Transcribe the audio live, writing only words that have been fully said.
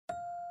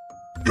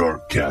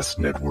Darkcast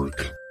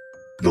Network.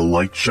 The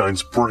light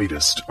shines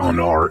brightest on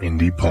our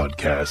indie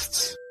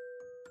podcasts.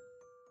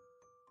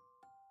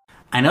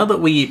 I know that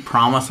we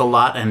promise a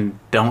lot and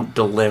don't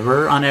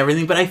deliver on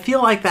everything, but I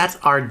feel like that's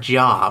our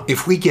job.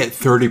 If we get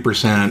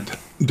 30%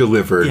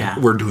 delivered, Yeah.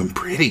 we're doing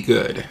pretty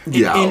good.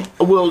 Yeah.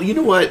 Well, you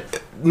know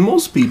what?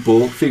 Most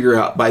people figure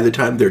out by the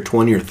time they're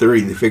 20 or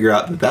 30, they figure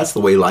out that that's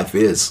the way life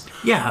is.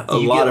 Yeah, A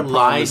you lot get of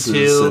lied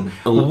promises to.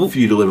 and a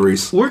few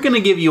deliveries. We're going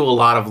to give you a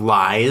lot of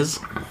lies,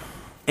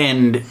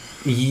 and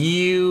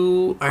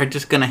you are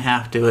just going to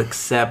have to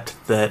accept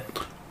that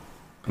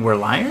we're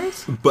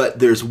liars, But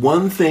there's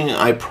one thing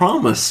I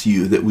promise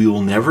you that we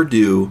will never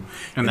do.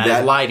 and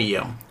that is lie to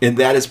you. And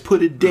that is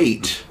put a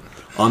date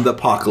on the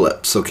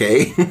apocalypse,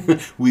 okay?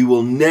 We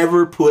will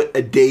never put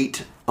a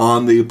date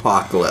on the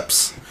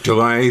apocalypse.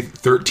 July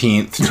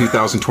 13th,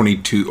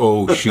 2022.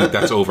 Oh, shoot,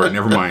 that's over.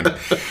 Never mind.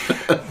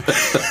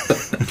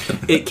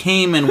 It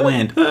came and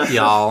went,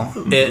 y'all.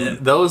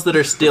 Those that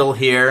are still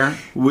here,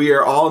 We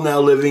are all now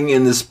living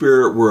in the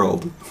spirit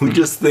world. We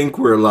just think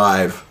we're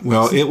alive.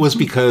 Well, it was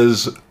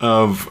because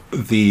of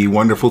the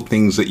wonderful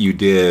things that you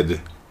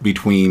did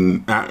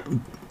between the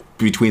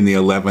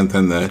 11th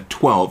and the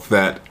 12th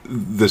that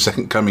the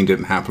second coming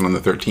didn't happen on the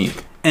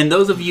 13th. and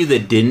those of you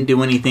that didn't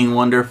do anything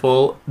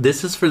wonderful,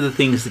 this is for the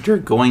things that you're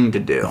going to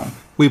do.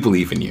 We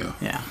believe in you.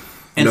 Yeah.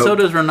 And Nope. so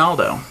does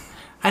Ronaldo.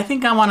 I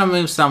think I want to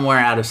move somewhere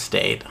out of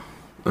state.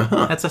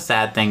 That's a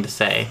sad thing to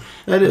say.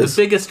 That is.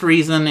 The biggest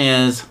reason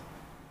is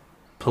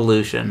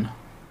pollution.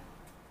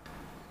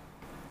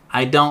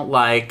 I don't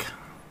like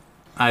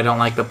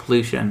the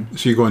pollution.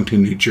 So you're going to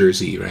New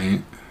Jersey,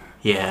 right?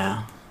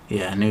 Yeah,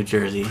 New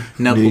Jersey.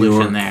 No New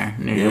pollution York. there.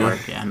 New Yeah. York,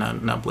 yeah,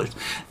 no pollution.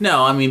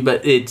 No, I mean,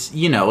 but it's,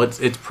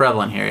 it's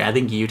prevalent here. I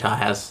think Utah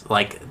has,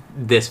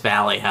 this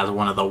valley has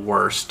one of the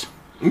worst.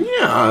 Yeah,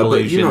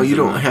 but you Pollution's in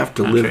don't the have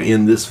to live country.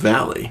 in this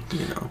valley,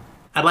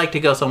 I'd like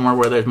to go somewhere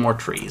where there's more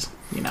trees.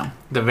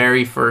 The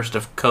very first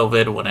of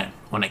COVID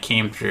when it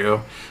came through,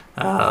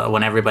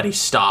 when everybody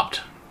stopped,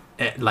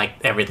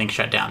 everything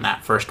shut down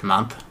that first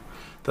month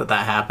that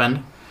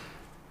happened.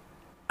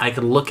 I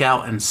could look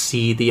out and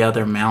see the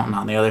other mountain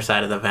on the other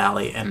side of the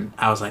valley, and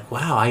I was like,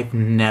 "Wow, I've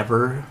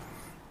never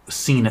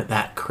seen it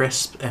that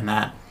crisp and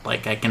that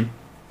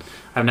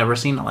I've never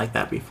seen it like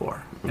that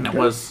before." And it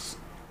was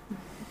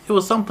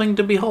something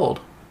to behold.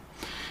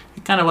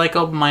 It kind of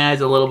opened my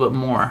eyes a little bit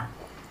more.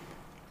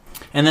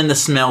 And then the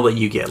smell that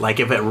you get,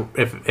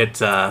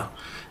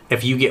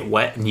 if you get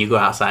wet and you go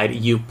outside,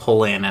 you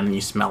pull in and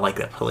you smell like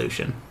that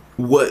pollution.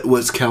 What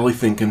was Callie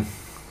thinking?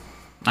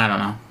 I don't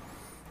know.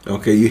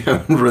 Okay, you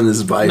haven't run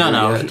this by her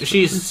No.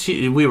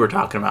 yet. We were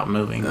talking about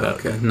moving, but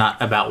Okay. not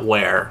about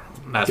where.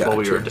 That's what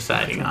we Gotcha. were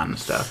deciding on and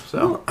stuff. So,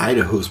 Well,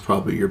 Idaho's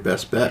probably your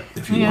best bet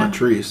if you Yeah. want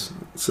trees.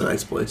 It's a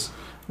nice place.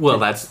 that's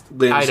Land's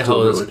still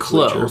Idaho is really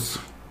close.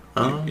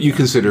 You're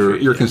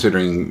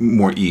considering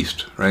more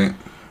east, right?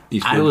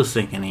 Eastward. I was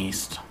thinking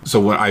east. So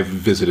when I've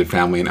visited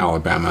family in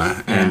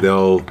Alabama, and Yeah.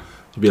 they'll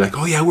be like,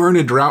 "Oh yeah, we're in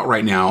a drought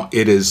right now.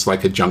 It is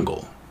like a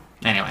jungle."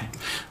 Anyway,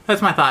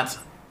 that's my thoughts.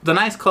 The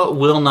nice cult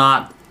will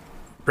not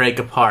break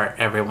apart,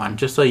 everyone,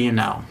 just so you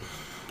know.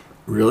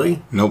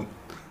 Really? Nope.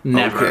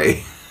 Never.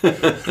 Okay.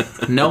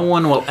 No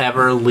one will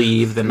ever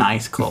leave the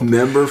nice cult.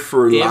 Member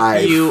for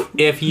life.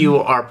 If you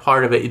are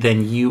part of it,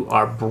 then you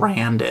are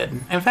branded.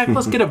 In fact,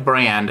 let's get a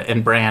brand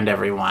and brand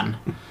everyone.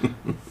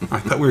 I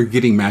thought we were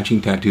getting matching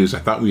tattoos. I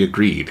thought we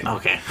agreed.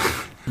 Okay.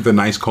 The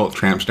nice cult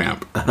tramp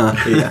stamp.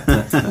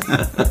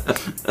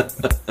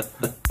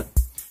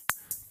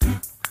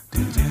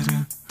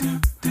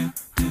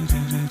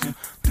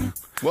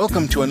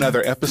 Welcome to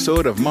another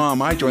episode of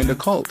Mom, I Joined a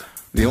Cult,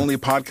 the only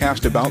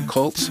podcast about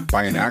cults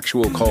by an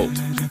actual cult.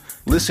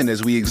 Listen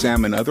as we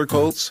examine other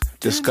cults,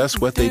 discuss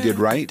what they did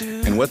right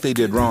and what they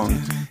did wrong,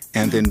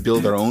 and then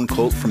build our own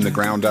cult from the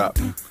ground up.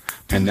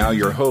 And now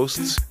your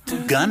hosts,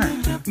 Gunner.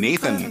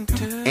 Nathan.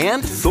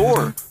 And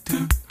Thor.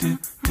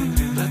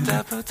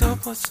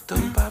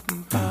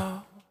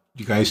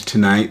 You guys,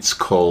 tonight's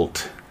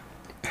cult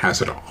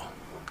has it all.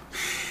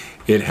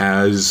 It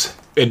has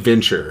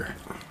adventure.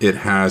 It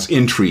has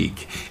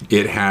intrigue.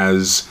 It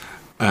has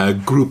a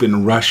group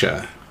in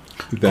Russia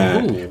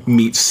that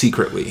meets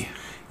secretly.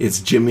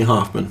 It's Jimmy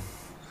Hoffman.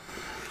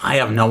 I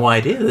have no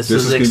idea. This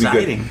This is is gonna be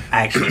good. exciting.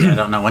 Actually, I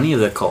don't know any of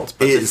the cults.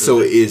 But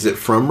Is it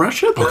from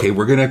Russia? then? Okay,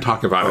 we're gonna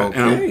talk about it.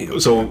 Okay.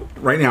 So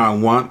right now,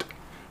 I'm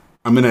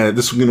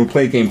gonna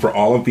play a game for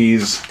all of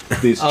these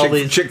All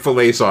these-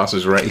 Chick-fil-A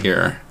sauces right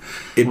here.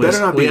 It better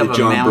not we be have the a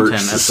John mountain Birch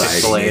of Society.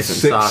 Chick-fil-A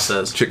Nathan.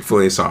 sauces.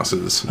 Chick-fil-A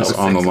sauces is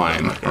on the six.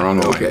 line. Okay. Are on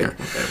the Okay. line here.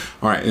 Okay.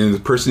 All right, and the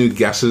person who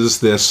guesses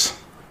this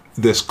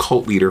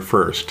cult leader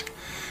first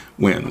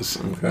wins.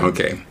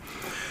 Okay.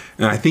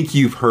 And I think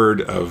you've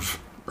heard of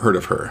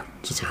her.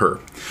 It's a her.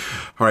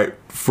 All right.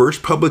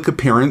 First public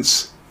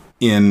appearance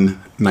in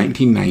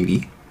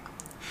 1990.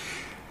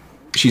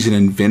 She's an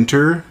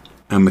inventor,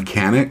 a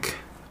mechanic,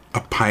 a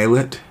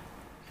pilot,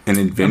 an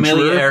adventurer.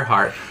 Amelia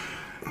Earhart.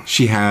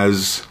 She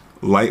has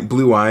light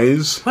blue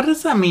eyes. What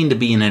does that mean to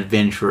be an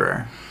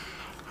adventurer?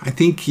 I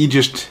think you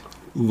just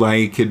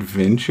like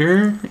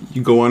adventure.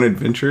 You go on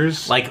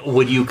adventures. Like,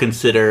 would you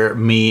consider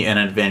me an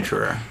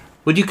adventurer?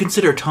 Would you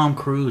consider Tom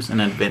Cruise an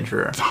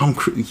adventurer? Tom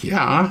Cruise.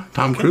 Yeah,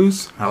 Tom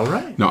Cruise. All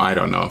right. No, I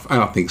don't know. I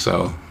don't think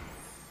so.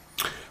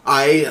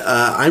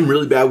 I'm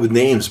really bad with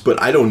names,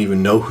 but I don't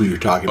even know who you're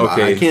talking about.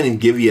 Okay. I can't even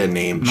give you a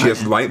name. She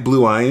has light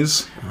blue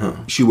eyes.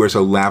 She wears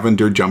a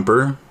lavender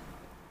jumper.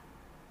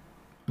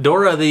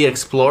 Dora the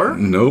Explorer?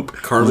 Nope.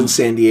 Carmen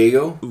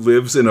Sandiego.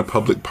 Lives in a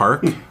public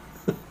park.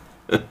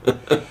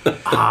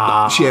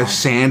 She has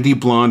sandy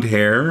blonde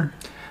hair.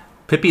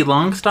 Pippi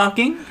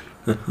Longstocking?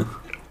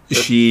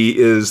 She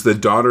is the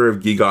daughter of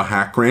Giga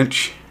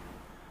Hackwrench.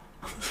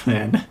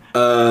 Man.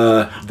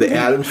 The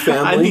Addams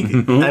Family.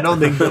 I don't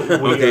think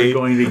that we are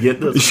going to get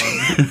this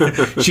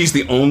one. She's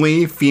the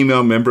only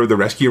female member of the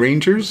Rescue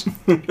Rangers.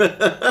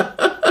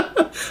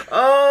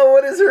 Oh,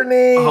 what is her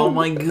name? Oh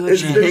my goodness.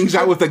 She hangs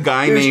out with a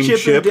guy named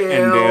Chip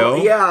and Dale.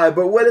 Yeah,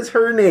 but what is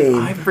her name?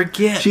 I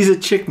forget. She's a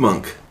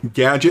chickmunk.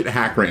 Gadget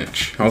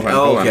Hackwrench. Hold on,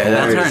 Oh, hold on. okay,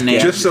 that's her name.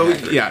 Just so,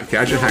 yeah,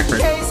 Gadget Hackwrench.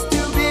 Case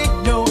too big,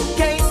 no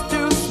case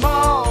too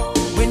small.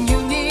 When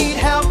you need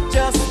help,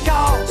 just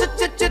call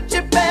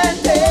Chip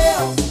and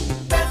Dale.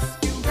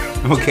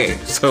 Okay,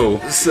 so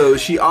So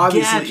she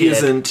obviously Gadget.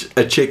 isn't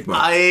a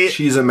chickmunk.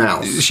 She's a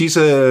mouse. she's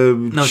a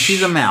No,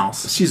 she's a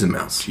mouse. She's a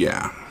mouse.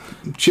 yeah,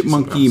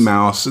 chipmunky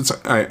mouse. It's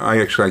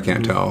I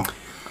can't tell.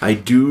 I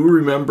do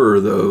remember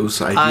those.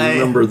 I do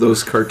remember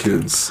those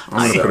cartoons.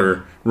 I'm gonna put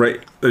her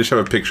right. I just have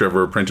a picture of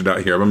her printed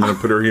out here. I'm gonna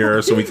put her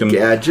here so we can.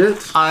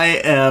 Gadget.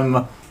 I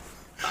am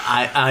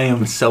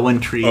so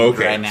intrigued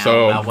Okay, right now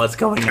so- about what's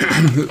going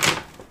on.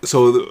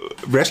 So the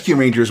Rescue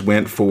Rangers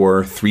went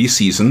for 3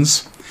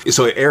 seasons.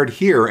 So it aired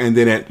here, and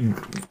then it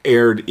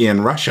aired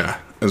in Russia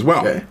as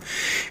well. Okay.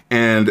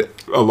 And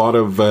a lot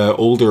of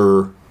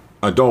older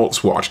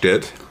adults watched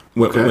it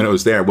when it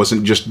was there. It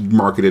wasn't just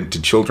marketed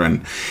to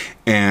children.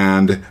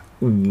 And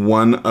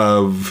some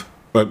of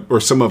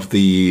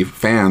the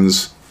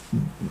fans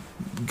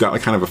got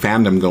kind of a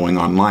fandom going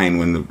online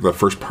when the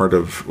first part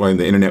of when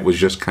the internet was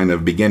just kind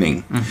of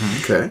beginning.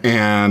 Okay.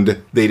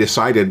 And they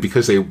decided,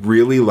 because they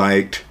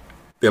like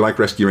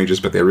Rescue Rangers,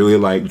 but they really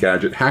like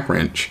Gadget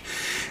Hackwrench.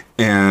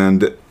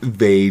 And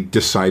they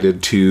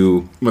decided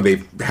they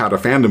had a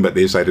fandom, but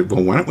they decided,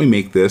 well, why don't we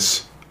make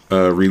this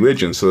a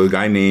religion? So the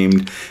guy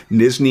named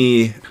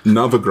Nizhny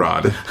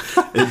Novgorod.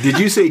 Did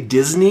you say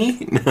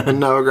Disney?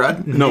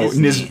 Novgorod? No,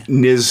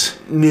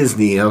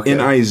 Nizhny. Okay.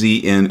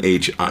 Niznhy.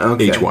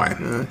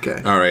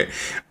 Okay. All right.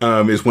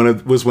 Was one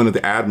of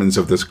the admins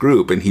of this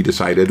group, and he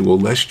decided, well,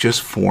 let's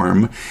just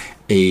form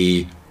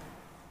a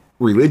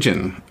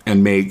religion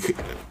and make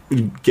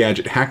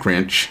Gadget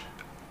Hackwrench.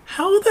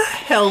 How the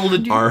hell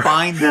did you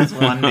find this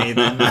one,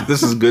 Nathan?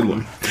 This is a good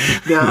one.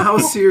 Now, how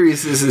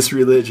serious is this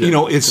religion? You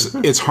know,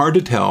 it's hard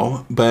to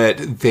tell, but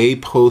they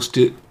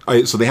posted.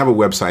 So they have a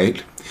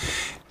website,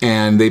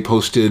 and they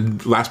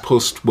posted. Last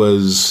post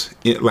was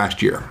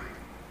last year.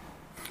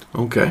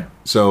 Okay.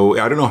 So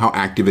I don't know how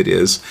active it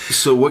is.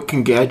 So what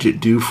can Gadget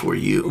do for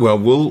you? Well,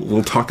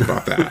 we'll talk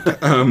about that.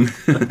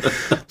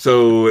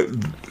 So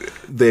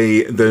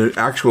the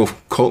actual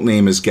cult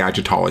name is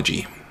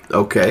Gadgetology.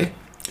 Okay.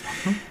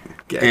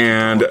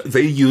 And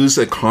they use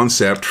a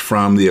concept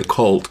from the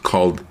occult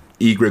called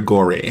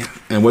egregore.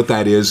 And what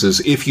that is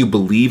if you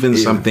believe in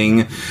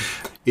something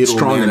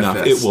strong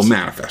enough, it will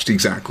manifest.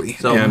 Exactly.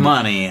 So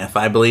money. If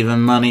I believe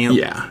in money,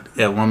 yeah,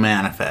 it will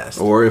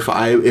manifest. Or if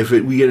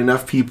we get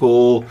enough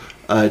people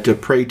to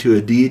pray to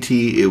a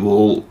deity, it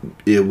will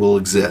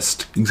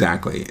exist.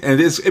 Exactly. And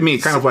it's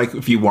kind of like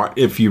if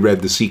you read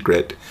The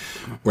Secret,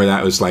 where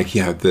that was like,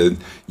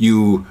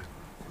 you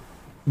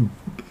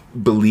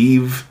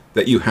believe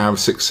that you have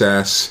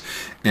success,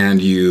 and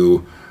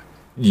you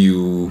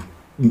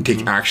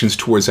take actions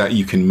towards that,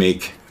 you can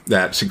make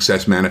that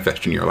success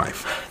manifest in your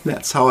life.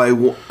 That's how I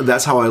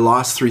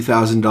lost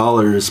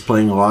 $3,000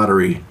 playing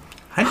lottery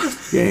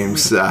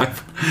games.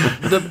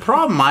 The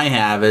problem I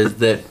have is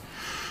that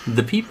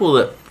the people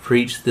that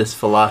preach this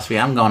philosophy.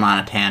 I'm going on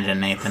a tangent,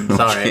 Nathan.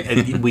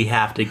 Sorry, we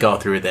have to go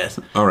through this.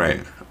 All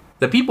right.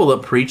 The people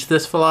that preach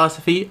this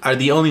philosophy are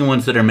the only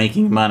ones that are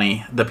making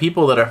money. The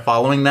people that are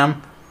following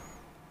them,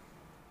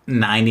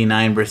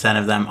 99%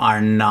 of them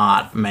are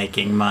not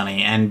making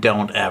money and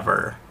don't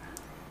ever.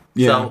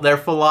 Yeah. So their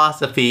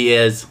philosophy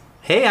is,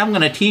 hey, I'm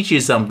going to teach you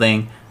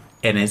something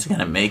and it's going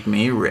to make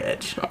me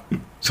rich.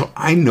 So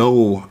I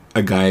know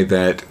a guy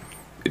that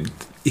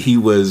he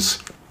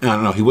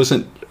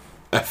wasn't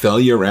a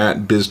failure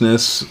at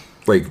business,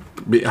 like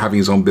having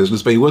his own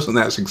business, but he wasn't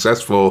that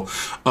successful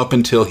up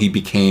until he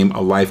became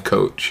a life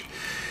coach.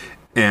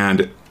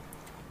 And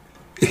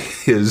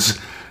his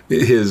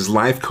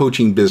life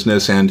coaching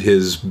business and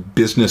his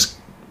business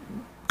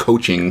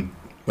coaching,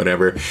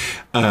 whatever,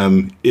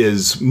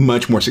 is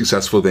much more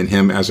successful than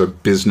him as a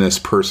business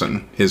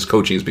person. His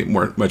coaching has been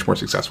much more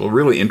successful.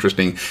 Really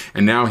interesting.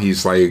 And now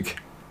he's like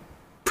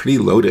pretty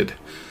loaded.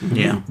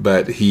 Yeah.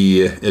 But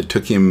it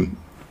took him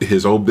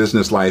his old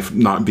business life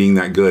not being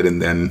that good, and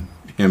then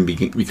him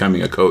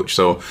becoming a coach.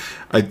 So,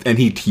 and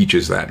he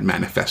teaches that,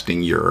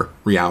 manifesting your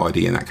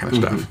reality and that kind of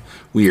stuff.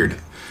 Weird.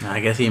 I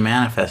guess he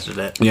manifested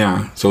it.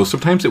 Yeah, so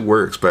sometimes it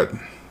works, but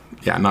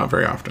yeah, not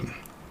very often.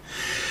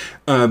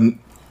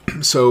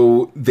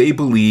 So they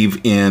believe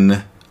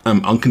in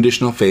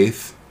unconditional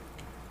faith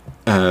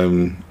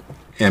and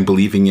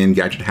believing in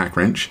Gadget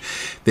Hackwrench.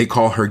 They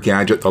call her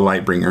Gadget the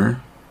Lightbringer.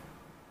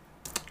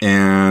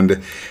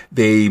 And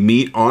they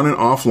meet on and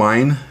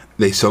offline.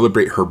 They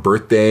celebrate her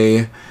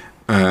birthday.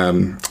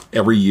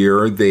 Every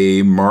year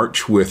they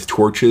march with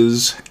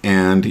torches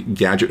and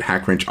Gadget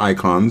Hackwrench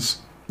icons.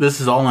 This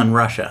is all in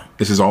Russia.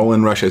 This is all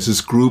in Russia. It's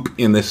this group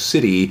in this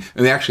city,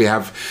 and they actually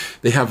have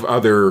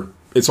other.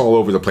 It's all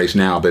over the place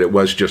now, but it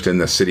was just in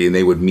this city, and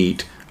they would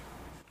meet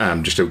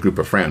just a group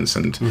of friends,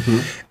 and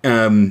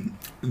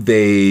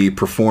they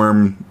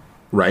perform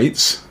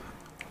rites,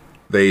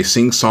 they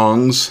sing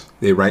songs,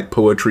 they write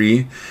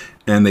poetry,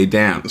 and they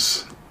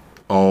dance,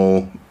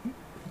 all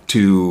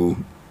to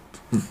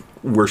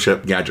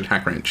worship Gadget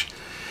Hackwrench.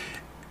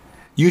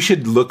 You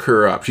should look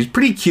her up. She's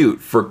pretty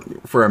cute for a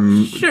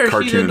cartoon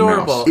she's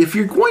adorable. mouse. If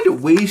you're going to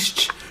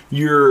waste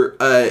your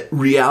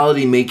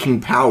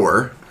reality-making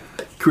power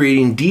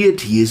creating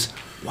deities,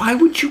 why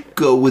would you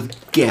go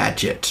with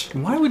Gadget?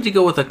 Why would you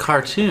go with a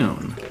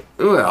cartoon?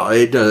 Well,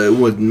 it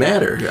wouldn't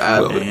matter.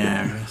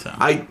 Yeah, so.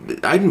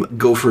 I'd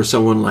go for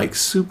someone like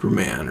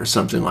Superman or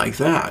something like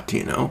that,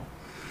 you know?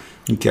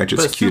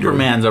 Gadget's But cuter.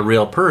 Superman's a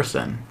real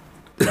person.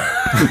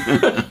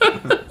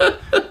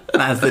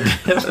 That's the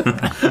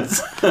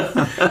difference.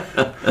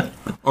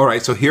 All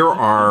right, so there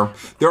are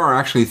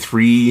actually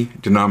 3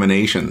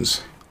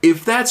 denominations.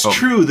 If that's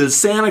true, then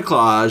Santa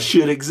Claus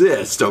should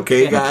exist,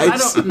 okay, guys? I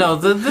don't know.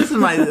 This is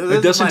my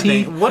Doesn't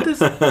he? thing. What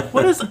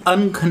does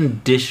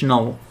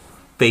unconditional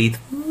faith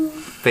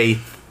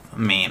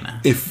mean?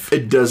 If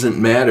It doesn't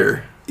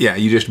matter. yeah,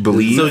 you just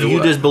believe. So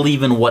you just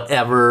believe in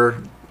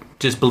whatever.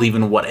 Just believe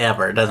in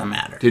whatever. It doesn't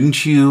matter.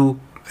 Didn't you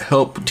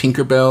help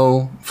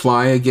Tinkerbell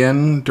fly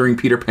again during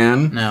Peter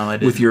Pan? No, I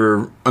didn't. With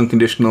your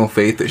unconditional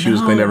faith that she was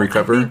going to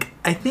recover?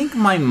 I think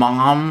my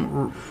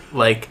mom,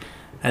 I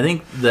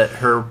think that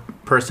her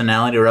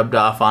personality rubbed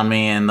off on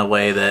me in the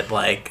way that,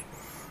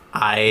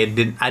 I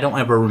don't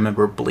ever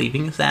remember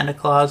believing in Santa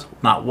Claus,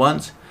 not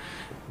once.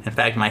 In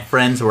fact, my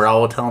friends were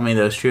all telling me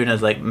that was true, and I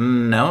was like,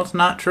 no, it's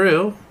not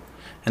true.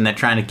 And they're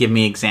trying to give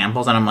me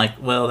examples, and I'm like,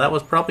 well, that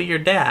was probably your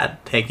dad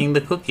taking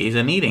the cookies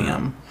and eating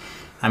them.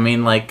 I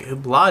mean,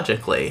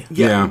 logically.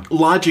 Yeah.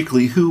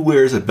 Logically, who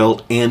wears a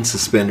belt and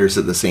suspenders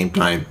at the same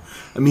time?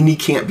 I mean, he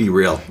can't be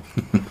real.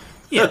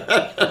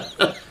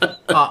 Yeah.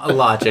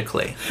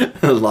 Logically.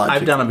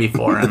 I've done it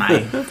before, and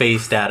I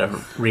phased out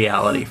of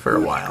reality for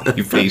a while.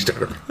 You phased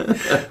her.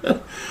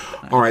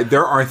 All right,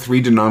 there are 3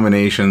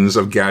 denominations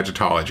of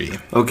gadgetology.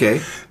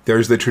 Okay.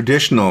 There's the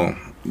traditional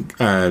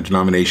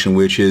denomination,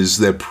 which is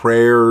that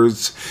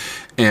prayers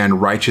and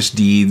righteous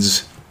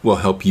deeds will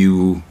help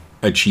you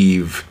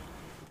achieve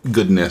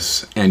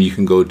goodness, and you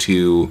can go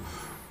to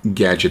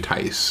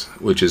Gadgetice,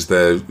 which is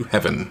the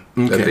heaven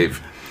that they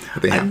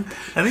have.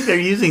 I think they're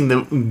using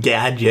the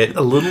gadget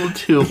a little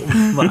too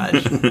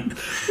much.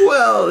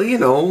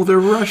 Well, they're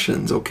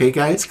Russians, okay,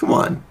 guys? Come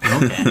on.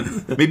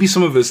 Okay. Maybe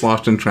some of it's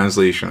lost in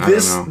translation. I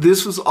don't know.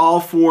 This was all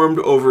formed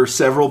over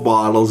several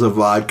bottles of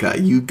vodka.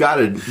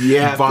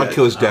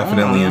 Vodka is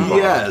definitely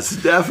involved. Yes,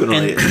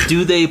 definitely. And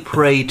do they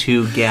pray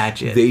to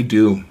gadget? They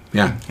do,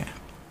 yeah. Okay.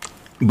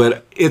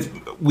 But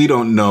we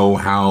don't know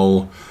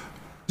how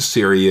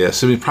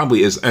serious. I mean, it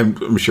probably is.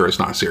 I'm sure it's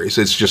not serious.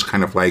 It's just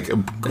kind of like a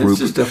group. It's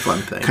just a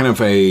fun thing. Kind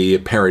of a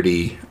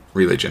parody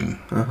religion.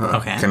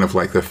 Okay. Kind of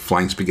like the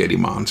Flying Spaghetti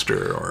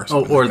Monster or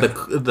something. Or like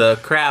the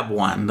crab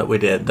one that we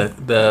did,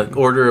 the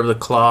Order of the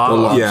Claw, The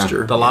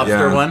lobster. Yeah. the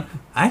lobster Yeah. one.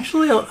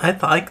 Actually, I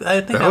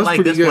think I was like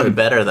pretty this good. one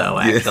better though.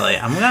 Actually,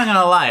 I'm not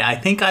gonna lie. I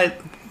think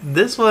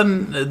this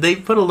one they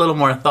put a little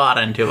more thought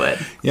into it.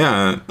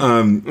 Yeah.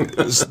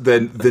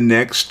 The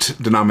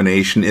next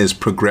denomination is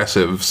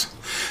progressives,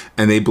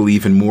 and they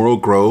believe in moral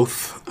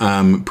growth,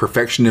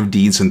 perfection of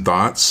deeds and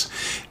thoughts,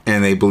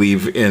 and they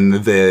believe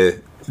in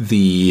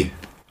the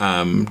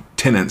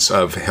tenets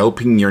of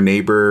helping your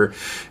neighbor,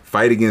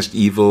 fight against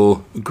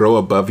evil, grow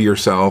above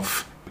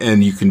yourself,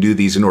 and you can do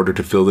these in order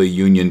to fill the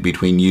union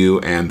between you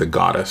and the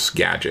goddess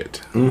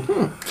Gadget.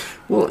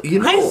 Well,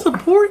 I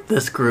support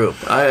this group.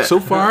 So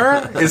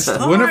far, it's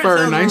one of our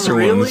Sounds nicer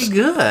really ones.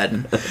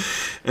 good.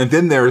 And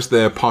then there's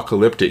the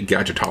apocalyptic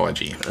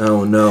gadgetology.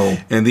 oh no.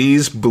 And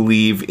these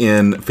believe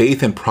in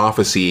faith and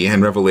prophecy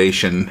and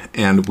revelation,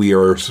 and we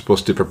are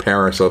supposed to prepare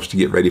ourselves to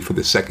get ready for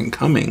the second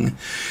coming.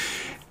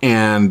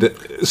 And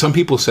some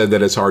people said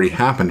that it's already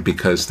happened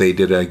because they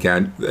did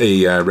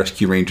a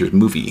Rescue Rangers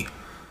movie.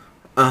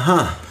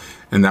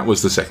 And that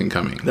was the second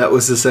coming. That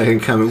was the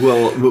second coming.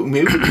 Well,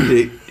 maybe we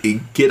need to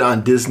get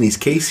on Disney's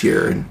case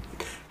here and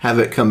have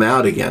it come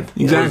out again.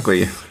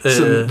 Exactly.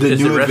 The is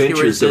new it Rescue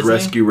adventures of Disney?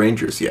 Rescue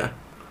Rangers, yeah.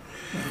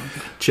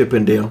 Chip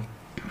and Dale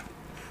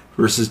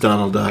versus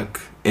Donald Duck.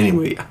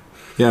 Anyway, yeah.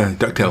 Yeah,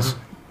 DuckTales.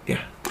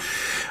 Yeah.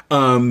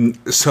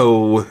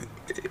 So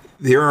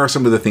here are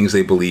some of the things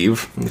they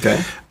believe.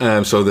 Okay.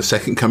 So the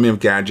second coming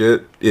of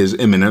Gadget is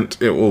imminent.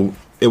 It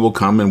will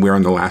come, and we're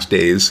in the last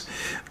days.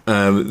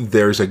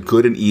 There's a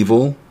good and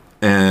evil.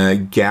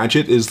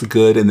 Gadget is the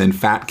good, and then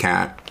Fat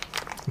Cat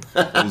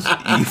is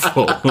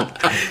evil.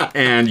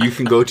 And you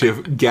can go to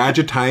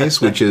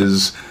Gadgetize, which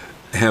is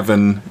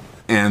heaven,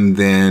 and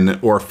then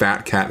or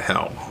Fat Cat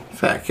hell.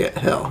 Fat Cat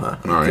hell, huh?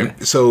 All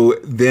right. So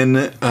then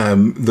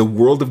the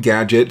world of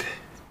Gadget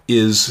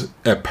is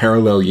a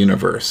parallel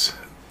universe.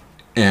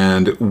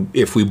 And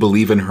if we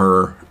believe in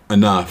her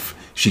enough,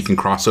 she can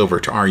cross over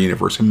to our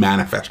universe and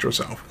manifest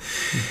herself.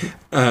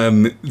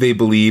 They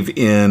believe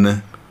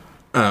in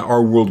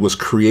our world was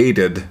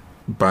created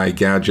by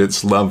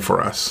Gadget's love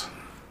for us.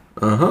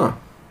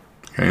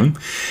 Okay.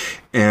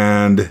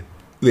 And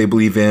they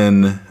believe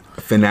in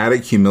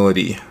fanatic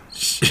humility.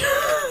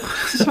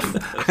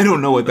 I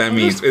don't know what that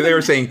means. They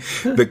were saying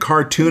the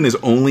cartoon is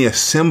only a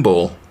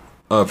symbol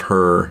of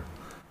her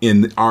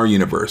in our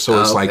universe.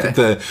 So it's like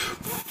the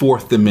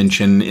fourth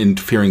dimension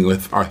interfering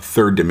with our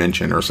third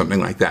dimension or something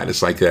like that.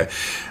 It's like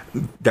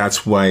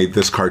that's why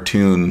this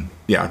cartoon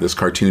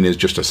is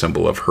just a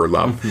symbol of her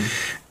love.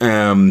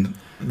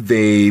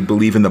 They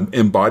believe in the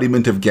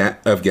embodiment of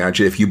Gadget.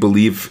 If you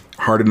believe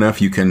hard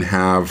enough, you can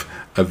have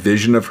a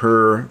vision of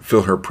her,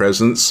 feel her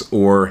presence,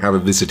 or have a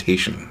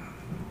visitation.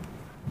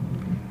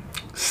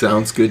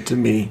 Sounds good to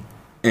me.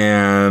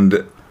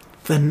 And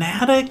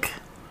Fanatic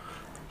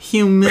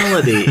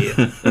humility.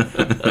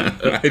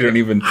 I didn't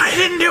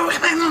do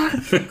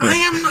anything. I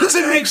am not.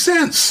 Doesn't make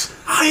sense.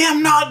 I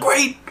am not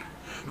great.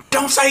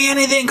 Don't say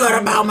anything good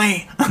about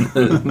me.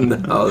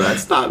 No,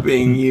 that's not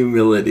being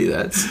humility.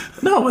 That's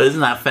No,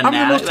 isn't that fanatic?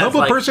 I'm the most That's humble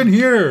like- person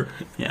here.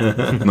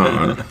 Yeah.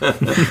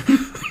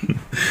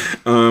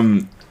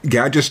 No.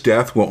 Gadget's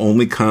death will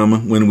only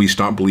come when we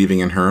stop believing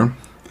in her.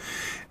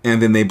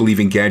 And then they believe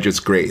in Gadget's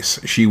grace.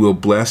 She will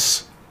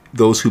bless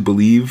those who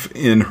believe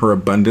in her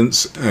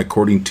abundance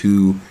according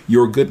to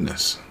your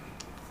goodness.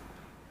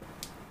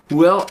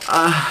 well.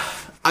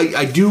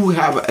 I do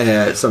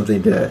have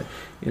something to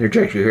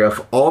interject here.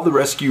 Of all the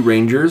Rescue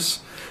Rangers,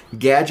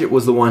 Gadget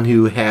was the one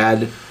who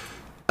had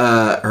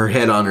her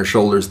head on her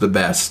shoulders the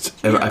best,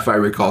 if I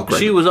recall correctly.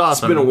 She was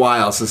awesome. It's been a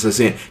while since I've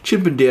seen it.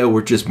 Chip and Dale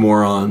were just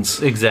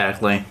morons.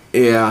 Exactly.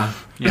 Yeah.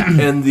 Yeah.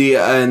 And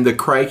the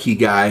Crikey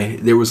guy,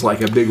 there was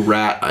like a big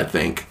rat, I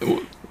think.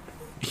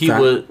 He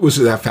was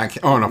it that Fat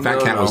Cat? Oh, no,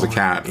 Fat Cat was the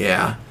cat.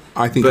 Yeah.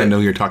 I think I But- know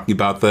you're talking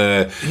about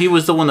the... he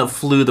was the one that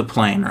flew the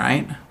plane,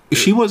 right?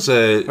 She was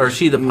a... Or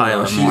she the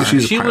pilot? she's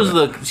a she was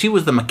pilot. she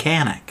was the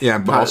mechanic. Yeah,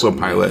 but also a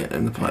pilot. Yeah,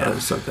 and the pilot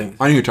or something.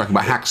 I know you're talking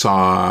about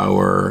Hacksaw,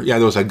 or... Yeah,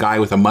 there was a guy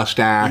with a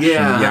mustache.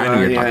 Yeah, I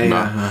know you're talking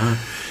about.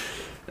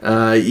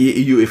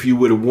 If you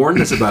would have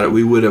warned us about it,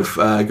 we would have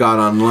got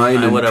online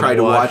I and would have tried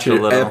to watch watched a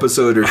an little.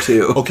 episode or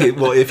two. Okay,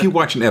 well, if you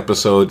watch an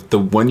episode, the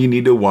one you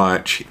need to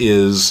watch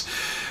is...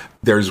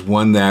 There's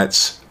one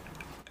that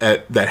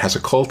has a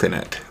cult in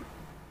it.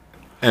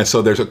 And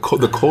so there's the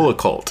Cola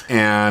cult.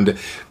 And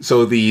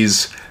so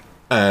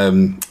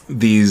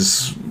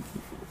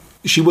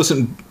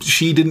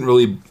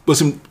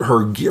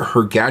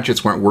her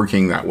gadgets weren't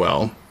working that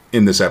well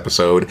in this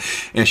episode,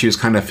 and she was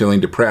kind of feeling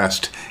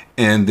depressed.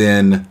 And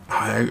then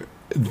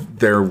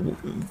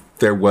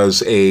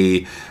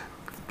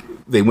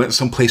they went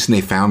someplace and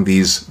they found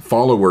these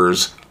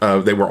followers.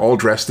 They were all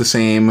dressed the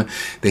same.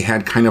 They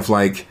had kind of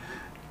like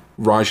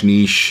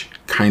Rajneesh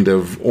kind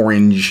of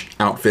orange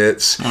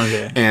outfits.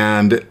 Okay.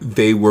 And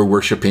they were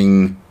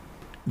worshiping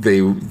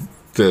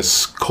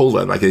this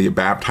cola, like they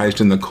baptized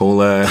in the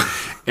cola.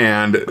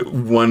 And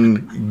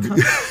one...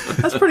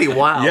 That's pretty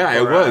wild. Yeah,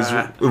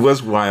 it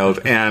was wild.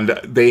 And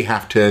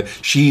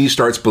she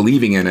starts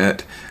believing in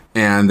it,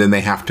 and then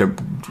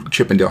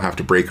Chip and Dale have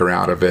to break her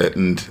out of it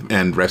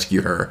and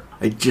rescue her.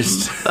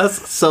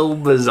 That's so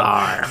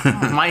bizarre.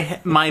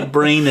 My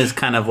brain is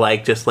kind of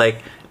like just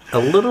like a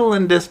little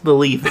in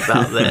disbelief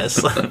about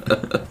this.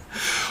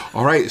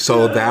 All right,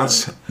 so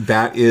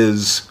that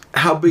is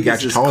How big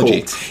is this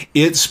Gadgetology. cult?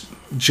 It's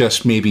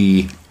just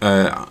maybe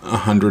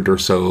 100 or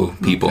so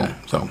people. Okay.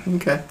 So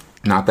Okay.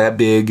 not that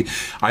big.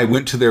 I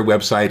went to their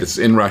website. It's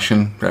in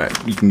Russian.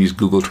 You can use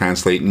Google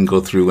Translate and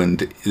go through, and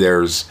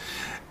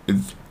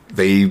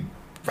they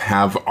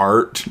have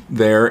art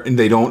there, and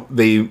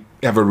they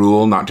have a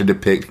rule not to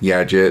depict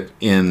Gadget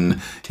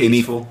in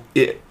Tasteful.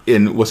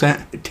 in what's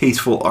that?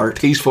 Tasteful art.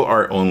 Tasteful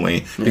art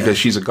only, because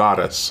she's a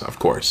goddess, of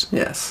course.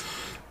 Yes.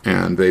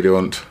 And they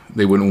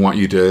wouldn't want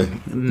you to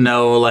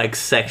No, like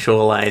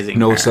sexualizing.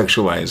 her.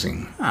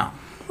 sexualizing. Oh,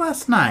 well,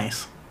 that's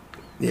nice.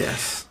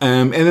 Yes.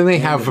 And then they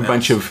have a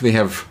bunch of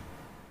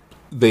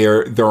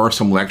there are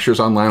some lectures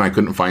online. I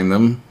couldn't find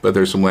them, but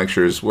there's some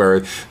lectures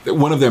where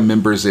one of their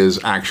members is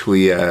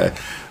actually a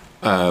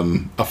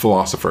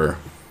philosopher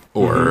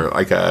or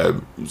like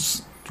a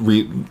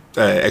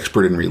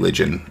expert in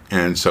religion,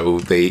 and so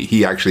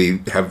he actually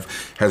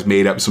has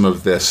made up some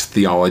of this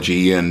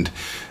theology and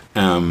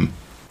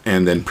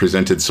then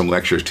presented some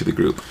lectures to the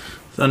group.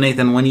 So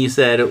Nathan, when you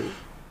said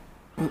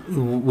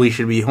we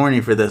should be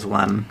horny for this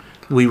one,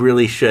 we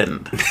really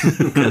shouldn't.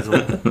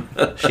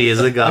 Because she is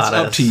a goddess. It's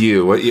up to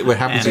you. What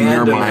happens in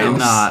your And a mind?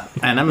 Not.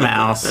 And a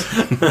mouse.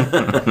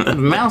 The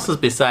mouse is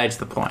besides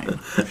the point.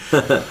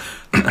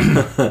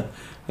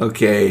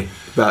 Okay,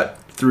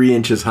 about 3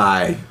 inches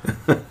high.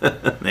 Yeah,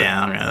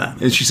 I'll get that.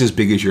 And she's as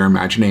big as your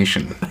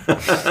imagination.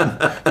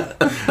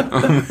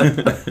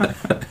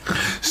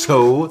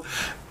 So,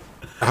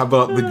 how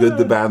about the good,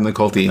 the bad, and the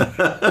culty?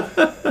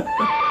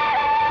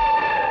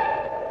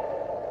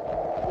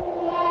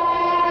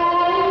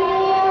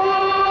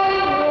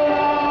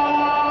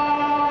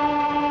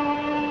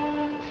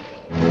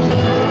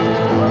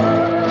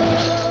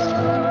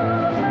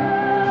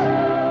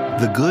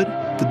 The good,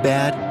 the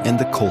bad, and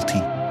the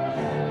culty.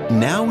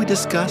 Now we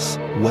discuss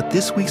what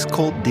this week's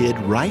cult did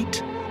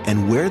right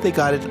and where they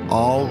got it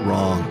all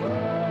wrong.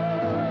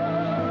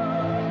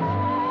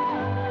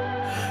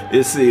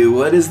 You see,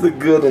 what is the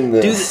good in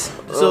this?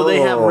 So they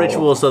have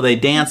rituals, so they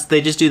dance.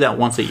 They just do that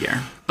once a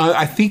year.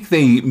 I think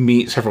they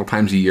meet several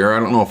times a year. I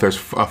don't know if there's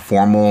a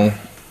formal,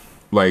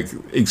 like,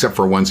 except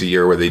for once a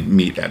year where they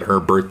meet at her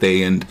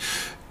birthday and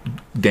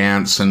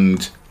dance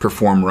and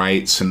perform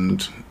rites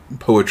and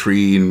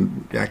poetry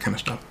and that kind of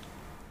stuff.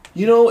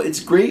 You know, it's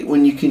great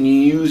when you can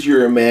use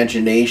your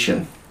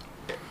imagination.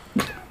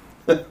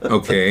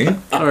 Okay.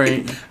 All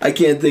right. I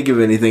can't think of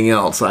anything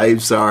else. I'm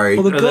sorry.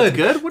 Well, Oh, that's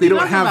good. What are you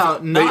talking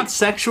about? Not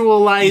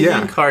sexualizing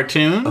Yeah.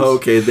 cartoons.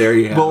 Okay, there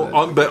you have it.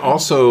 Well, but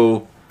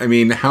also, I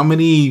mean, how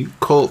many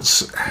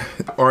cults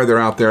are there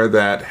out there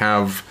that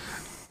have,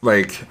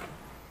 like,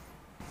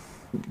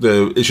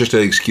 it's just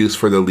an excuse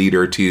for the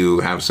leader to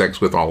have sex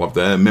with all of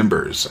the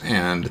members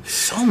and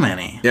So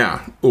many.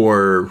 yeah,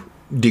 or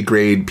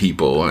degrade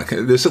people.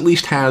 This at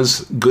least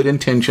has good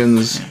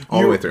intentions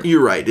all the way through.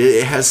 You're right.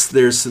 It has.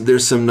 There's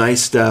some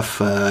nice stuff.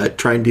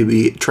 Trying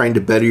to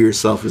better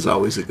yourself is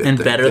always a good And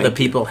thing. better the Thank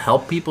you. people,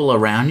 help people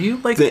around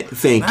you. Like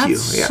Thank you.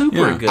 that's Yeah. super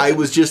Yeah. good. I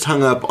was just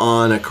hung up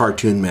on a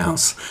cartoon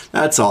mouse.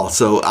 That's all.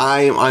 So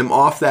I'm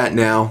off that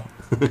now.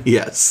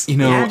 Yes. You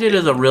know, Gadget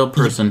is a real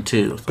person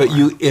too. but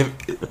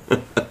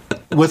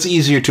what's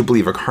easier to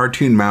believe, a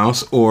cartoon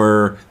mouse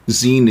or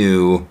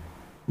Xenu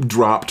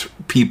dropped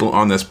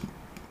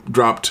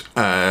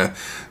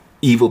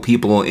evil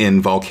people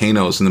in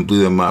volcanoes and then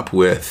blew them up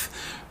with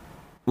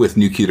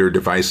nuclear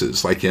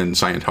devices, like in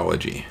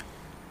Scientology?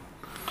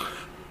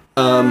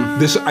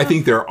 I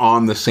think they're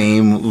on the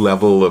same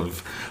level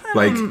of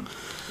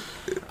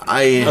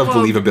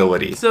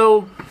believability.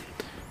 So,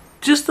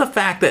 just the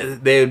fact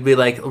that they would be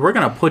like, "We're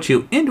gonna put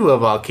you into a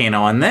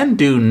volcano and then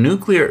do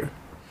nuclear."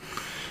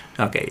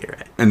 Okay, you're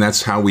right. And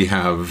that's how we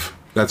have.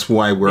 That's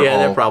why we're Yeah, all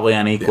they're probably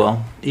on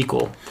equal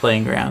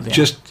playing grounds.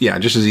 Yeah.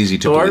 just as easy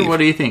to Thor, believe. what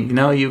do you think?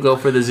 No, you go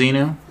for the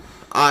Xenu.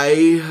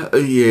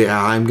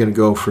 I'm gonna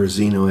go for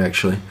Xeno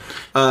actually.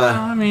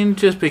 I mean,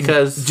 just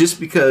because. Just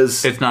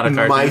because It's not a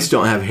cartoon. mice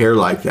don't have hair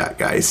like that,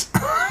 guys.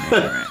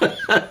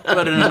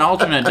 But in an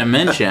alternate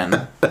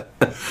dimension,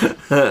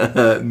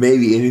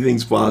 Maybe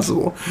anything's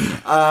possible.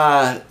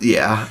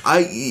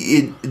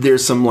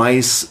 There's some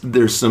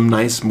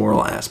nice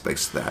moral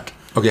aspects to that.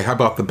 Okay, how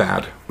about the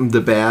bad?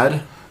 The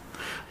bad.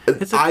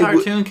 it's a I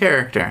would- cartoon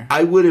character.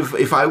 I would have,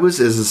 if I was,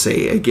 as I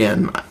say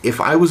again, if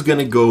I was going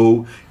to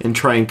go and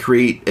try and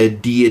create a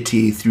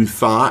deity through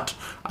thought,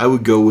 I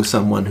would go with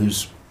someone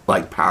who's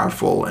like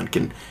powerful and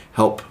can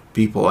help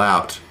people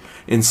out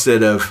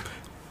instead of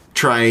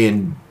try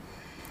and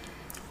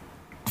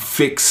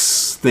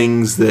fix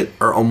things that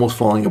are almost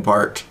falling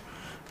apart.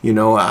 You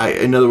know,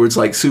 in other words,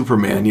 like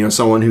Superman. You know,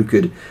 someone who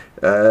could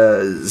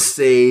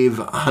save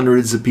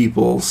hundreds of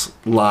people's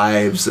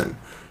lives and.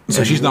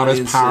 So she's not as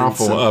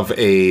powerful of an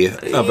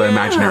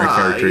imaginary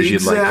character as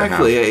you'd like to have.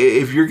 Exactly.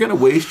 If you're going to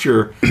waste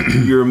your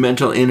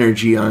mental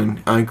energy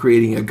on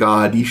creating a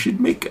god, you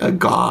should make a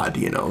god.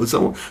 You know,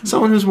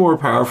 someone who's more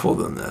powerful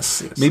than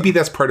this. Maybe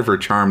that's part of her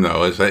charm,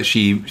 though, is that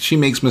she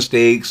makes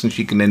mistakes and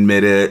she can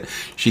admit it.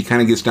 She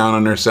kind of gets down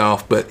on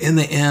herself, but in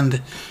the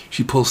end,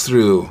 she pulls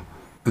through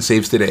and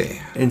saves the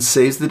day. And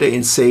saves the day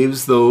and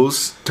saves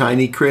those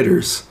tiny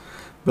critters.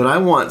 But I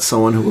want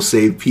someone who will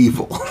save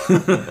people.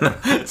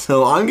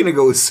 So I'm going to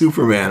go with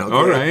Superman, okay?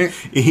 All right.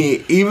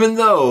 Even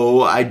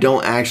though I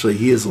don't actually,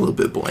 he is a little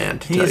bit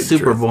bland. to tell you He's the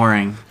super truth.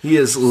 boring. He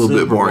is a little bit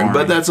Super boring, but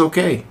boring. that's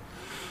okay.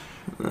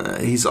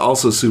 He's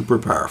also super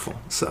powerful,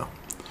 so.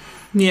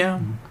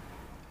 Yeah.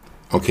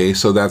 Okay,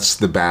 so that's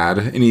the bad.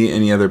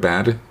 Any other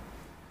bad?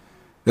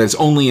 That's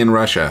only in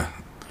Russia.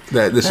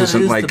 That this That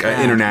isn't is like the bad.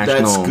 an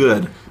international. That's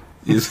good.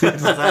 Is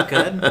that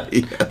good?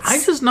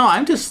 Yes.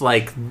 I'm just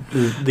like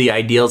the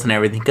ideals and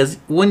everything, because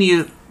when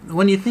you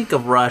think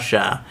of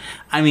Russia,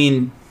 I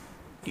mean,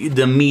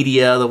 the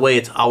media, the way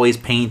it's always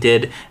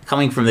painted,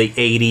 coming from the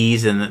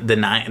 80s and the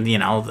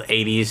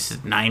 80s,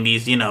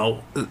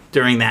 90s,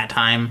 during that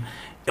time,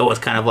 it was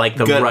kind of like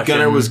the Russian.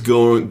 Gunnar was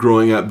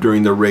growing up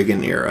during the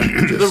Reagan era.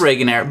 the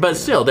Reagan era, but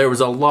still, there was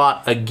a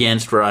lot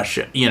against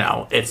Russia.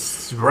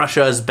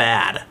 Russia is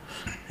bad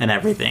and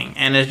everything,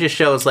 and it just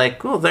shows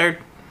like, well,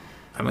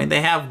 I mean,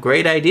 they have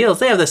great ideals.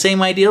 They have the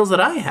same ideals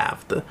that I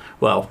have.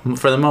 Well,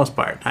 for the most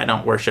part. I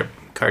don't worship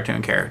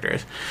cartoon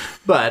characters.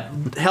 But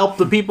help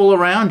the people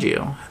around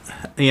you.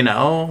 You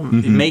know,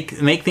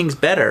 make things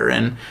better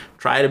and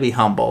try to be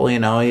humble. You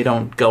know, you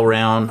don't go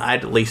around,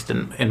 at least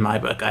in my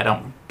book, I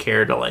don't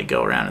care to like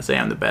go around and say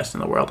I'm the best in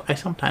the world. I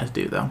sometimes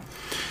do, though.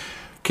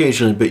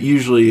 Occasionally, but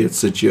usually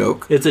it's a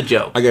joke. It's a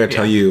joke. I got to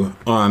tell you,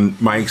 on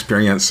my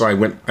experience, so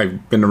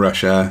I've been to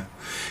Russia,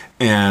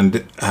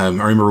 and I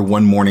remember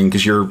one morning,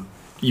 because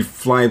you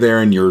fly there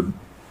and your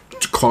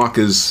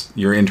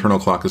internal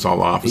clock is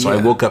all off. So I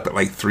woke up at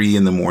like 3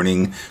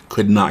 a.m,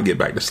 could not get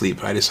back to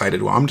sleep. I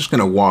decided, well, I'm just going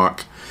to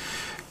walk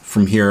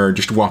from here,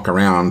 just walk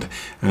around.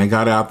 And I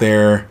got out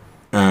there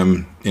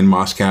in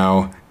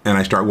Moscow, and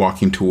I start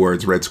walking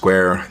towards Red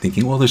Square,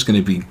 thinking, well, there's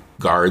going to be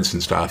guards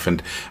and stuff.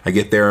 And I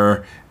get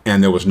there,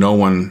 and there was no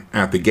one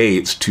at the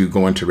gates to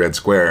go into Red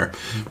Square,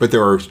 but there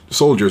were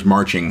soldiers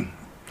marching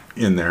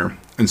in there.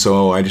 And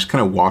so I just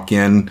kind of walk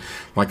in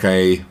like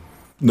I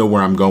know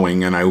where I'm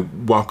going, and I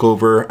walk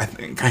over. I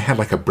think I had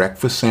like a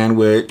breakfast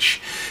sandwich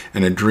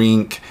and a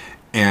drink,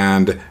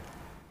 and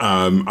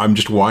I'm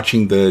just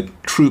watching the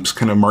troops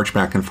kind of march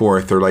back and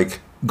forth. They're like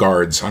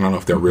guards. I don't know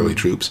if they're really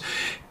troops.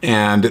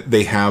 And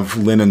they have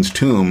Lenin's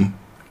tomb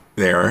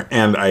there,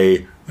 and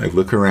I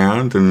look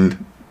around,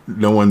 and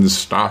no one's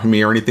stopping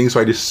me or anything, so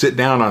I just sit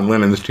down on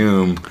Lenin's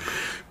tomb,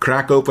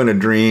 crack open a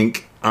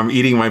drink. I'm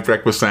eating my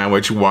breakfast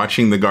sandwich,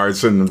 watching the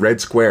guards in Red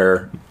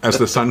Square as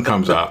the sun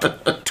comes up.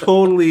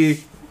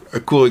 Totally a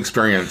cool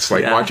experience,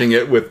 like watching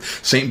it with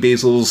St.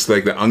 Basil's,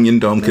 like the Onion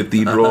Dome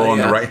Cathedral on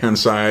the right-hand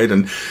side,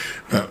 and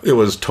it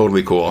was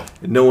totally cool.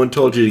 No one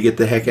told you to get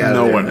the heck out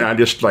of there. No one. I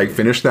just like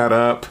finished that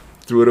up,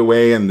 threw it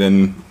away, and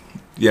then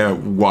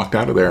walked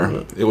out of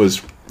there. It was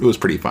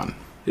pretty fun.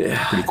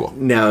 Yeah. Pretty cool.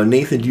 Now,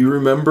 Nathan, do you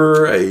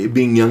remember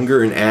being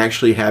younger and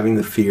actually having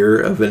the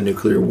fear of a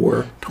nuclear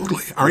war?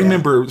 Totally. I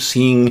remember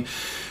seeing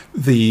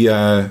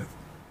the,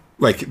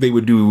 like, they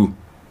would do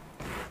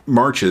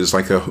marches,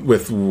 like,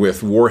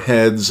 with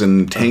warheads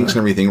and tanks and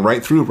everything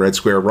right through Red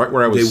Square, right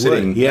where I was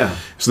sitting. Yeah.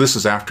 So this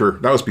is after,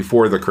 that was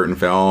before the curtain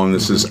fell, and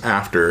this is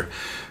after.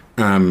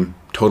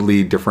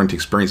 Totally different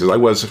experiences. I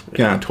was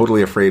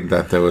totally afraid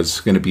that there was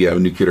going to be a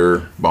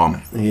nuclear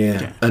bomb.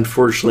 Yeah.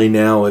 Unfortunately,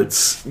 now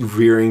it's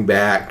veering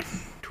back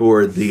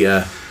toward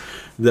the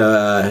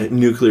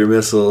nuclear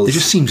missiles. It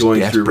just seems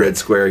going through Red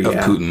Square. Of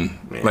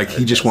Putin, like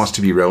he just wants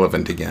to be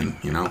relevant again.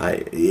 You know,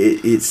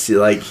 it's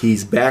like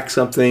he's back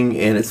something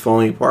and it's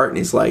falling apart,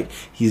 and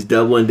he's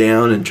doubling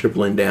down and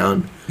tripling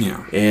down,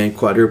 and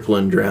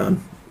quadrupling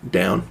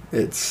down.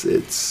 It's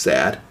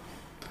sad.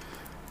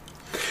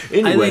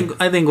 Anyway.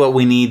 I think what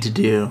we need to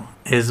do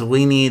is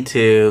we need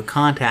to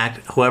contact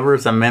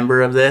whoever's a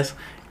member of this,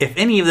 if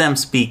any of them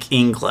speak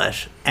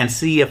English, and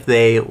see if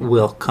they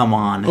will come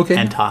on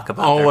and talk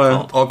about their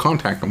cult. I'll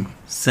contact them.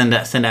 Send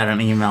out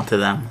an email to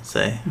them.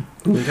 Say,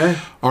 okay.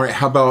 All right.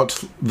 How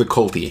about the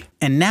culty?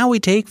 And now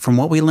we take from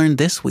what we learned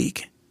this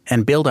week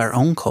and build our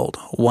own cult,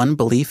 one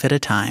belief at a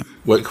time.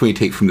 What can we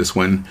take from this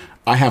one?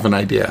 I have an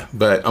idea,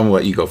 but I'm gonna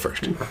let you go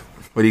first.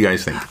 What do you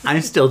guys think?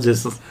 I'm still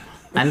just like,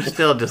 I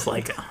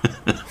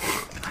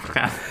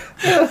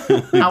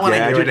want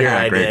to hear what your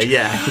idea.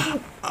 Yeah.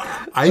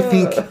 I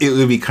think it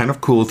would be kind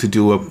of cool to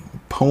do a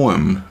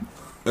poem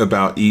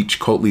about each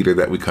cult leader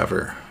that we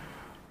cover.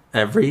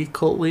 Every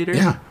cult leader?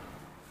 Yeah.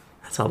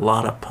 That's a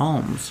lot of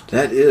poems.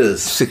 That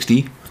is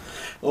 60.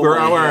 Oh,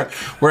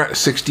 we're at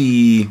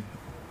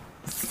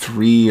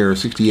 63 or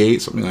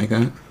 68, something like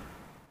that.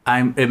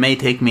 It may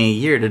take me a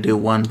year to do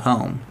one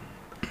poem.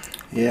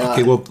 Yeah.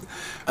 Okay, well,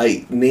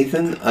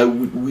 Nathan,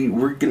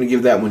 we're going to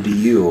give that one to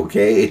you,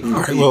 okay? All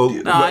right, well,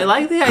 No, I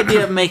like the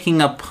idea of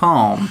making a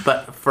poem,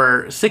 but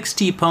for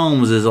 60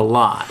 poems is a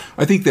lot.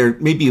 I think they're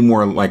maybe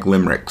more like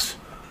limericks.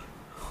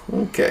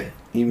 Okay.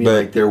 You mean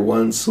like there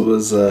once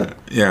was a...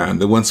 Yeah,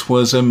 there once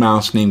was a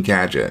mouse named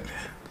Gadget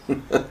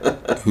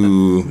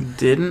who...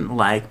 Didn't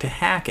like to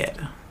hack it.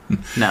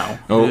 No.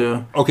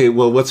 Oh, okay,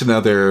 well, what's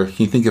another... Can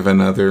you think of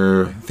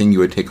another thing you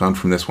would take on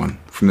from this one,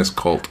 from this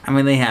cult? I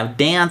mean, they have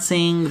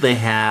dancing, they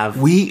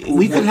have... We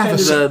could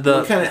have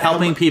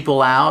helping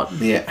people out.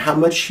 Yeah, how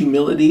much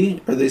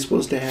humility are they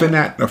supposed to have?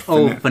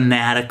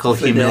 Fanatical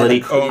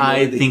humility.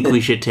 I think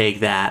we should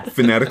take that.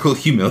 Fanatical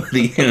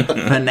humility.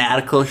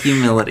 Fanatical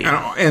humility.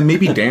 And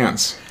maybe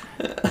dance.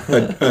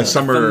 A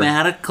summer...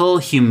 Fanatical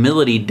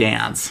humility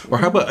dance. Or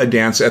how about a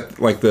dance at,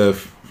 like,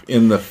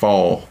 in the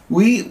fall?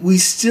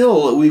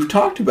 We've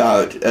talked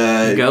about doing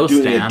dance.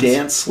 a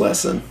dance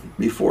lesson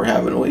before,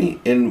 haven't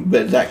we?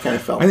 But that kind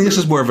of fell. I think this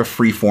is more of a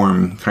free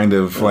form kind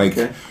of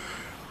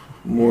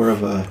more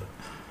of a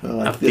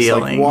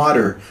feeling,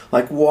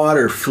 like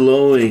water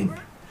flowing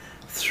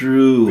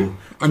through.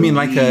 I mean,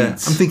 I'm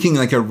thinking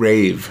like a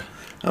rave.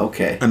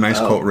 Okay, a nice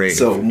cult rave.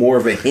 So more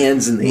of a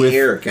hands in the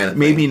air kind of thing.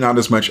 Maybe not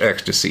as much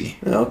ecstasy.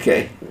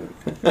 Okay,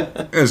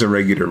 as a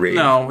regular rave.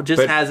 No,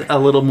 just has a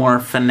little more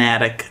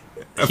fanatic.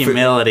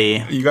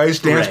 Humility. You guys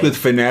dance with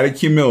fanatic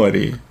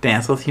humility.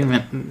 Dance with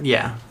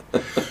yeah.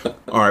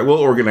 All right, we'll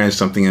organize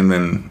something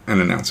and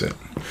announce it.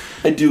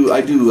 I do.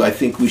 I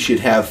think we should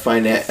have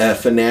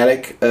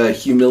fanatic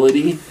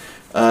humility.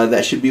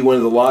 That should be one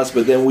of the laws,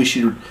 but then we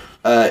should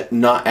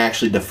not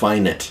actually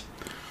define it.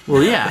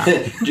 Well,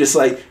 yeah. Just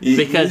like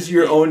use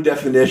your own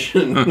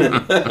definition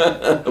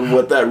of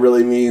what that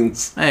really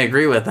means. I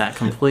agree with that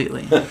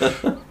completely.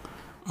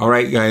 All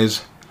right,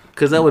 guys.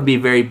 Because that would be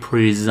very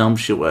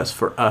presumptuous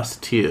for us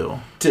to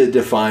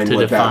define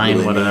what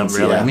that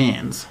really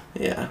means.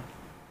 Yeah.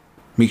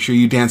 Make sure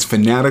you dance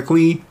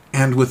fanatically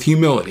and with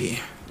humility.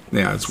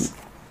 Yeah,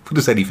 what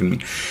does that even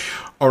mean?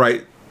 All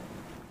right.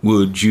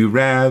 Would you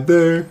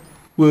rather?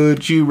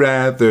 Would you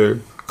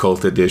rather?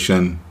 Cult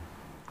edition.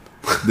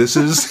 This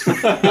is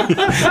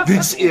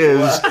this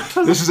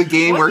is a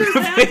game we're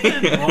gonna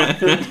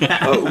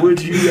play.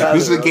 Would you rather?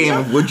 This is a game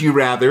of Would You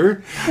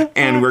Rather,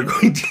 and we're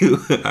going to.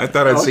 I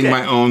thought I'd sing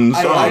my own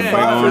song,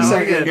 my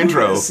own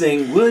intro.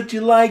 Sing. Would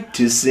you like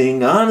to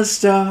sing on a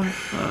star?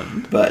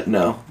 But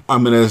no.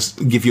 I'm gonna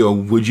give you a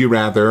Would You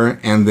Rather,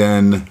 and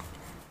then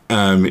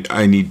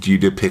I need you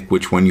to pick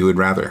which one you would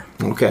rather.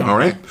 Okay. All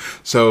right.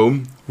 So,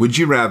 would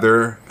you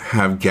rather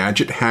have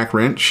Gadget Hack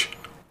Wrench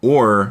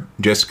or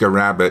Jessica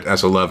Rabbit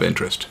as a love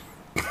interest?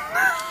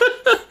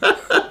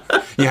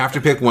 You have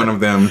to pick one of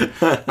them.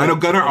 I know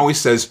Gunnar always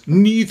says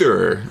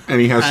neither, and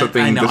he has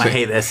something I know, to say. I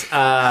hate this.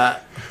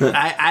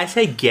 I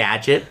say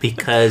Gadget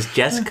because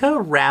Jessica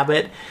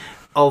Rabbit,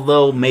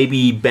 although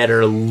maybe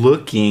better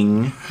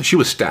looking, She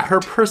was stacked. her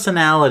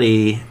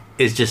personality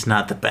is just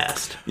not the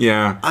best.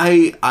 Yeah.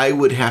 I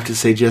would have to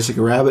say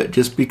Jessica Rabbit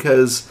just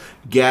because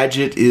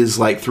Gadget is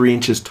like 3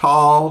 inches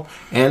tall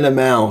and a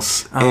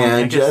mouse, I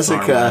and guess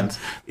Jessica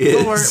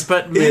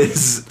but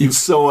is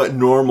somewhat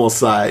normal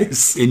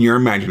size. In your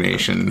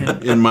imagination.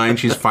 In mine,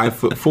 she's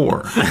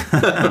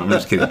 5'4". No, I'm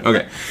just kidding.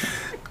 Okay.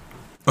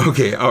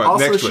 Okay. All right.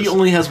 Also, next she list.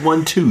 only has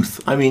one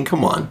tooth. I mean,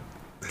 come on.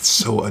 That's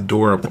so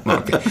adorable.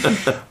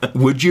 Okay.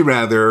 Would you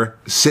rather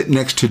sit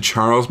next to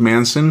Charles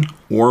Manson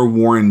or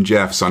Warren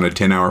Jeffs on a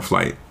 10-hour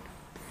flight?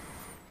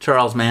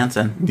 Charles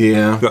Manson.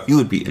 Yeah. Well, you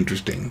would be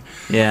interesting.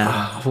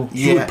 Yeah.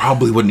 You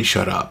probably wouldn't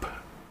shut up.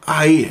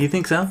 You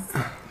think so?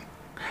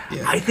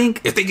 Yeah. I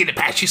think If they're going to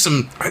pass you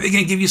some, are they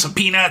going to give you some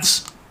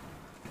peanuts?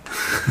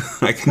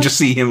 I can just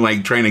see him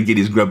like trying to get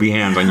his grubby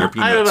hands on your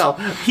peanuts. I don't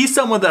know. He's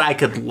someone that I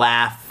could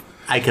laugh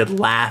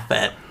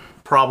at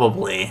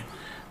probably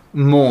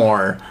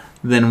more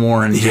than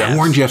Warren Jeffs. Yeah,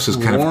 Warren Jeffs is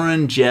kind of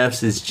Warren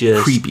Jeffs is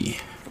just creepy.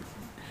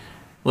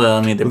 Well,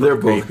 I mean they're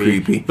both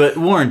creepy. But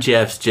Warren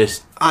Jeffs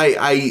just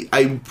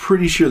I'm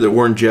pretty sure that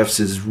Warren Jeffs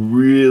is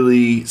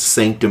really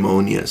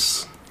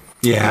sanctimonious.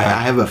 Yeah.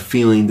 I have a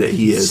feeling that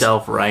he is.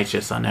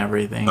 self-righteous on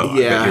everything. Oh, I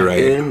bet you're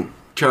right. And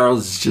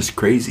Charles is just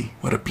crazy.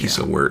 What a piece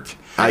of work.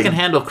 I can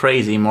handle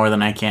crazy more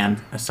than I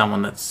can as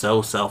someone that's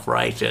so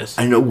self-righteous.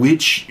 I know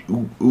which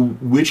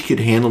could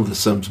handle the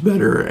subs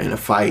better in a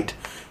fight.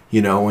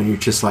 You know, when you're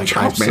just like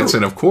Charles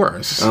Manson, of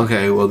course.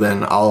 Okay, well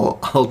then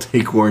I'll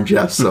take Warren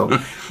Jeffs. So,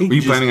 Were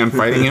you planning on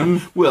fighting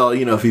him? Well,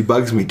 you know, if he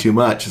bugs me too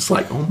much, it's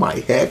like, oh my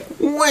heck,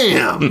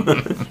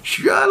 wham!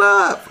 Shut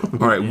up.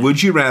 All right.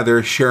 Would you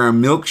rather share a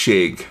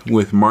milkshake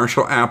with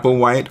Marshall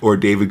Applewhite or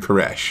David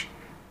Koresh?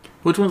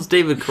 Which one's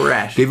David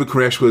Koresh? David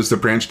Koresh was the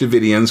Branch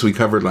Davidians we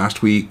covered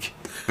last week,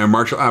 and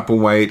Marshall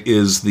Applewhite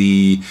is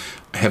the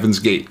Heaven's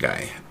Gate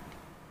guy.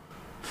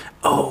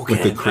 Oh, okay.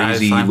 With the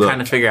crazy so I'm look. trying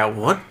to figure out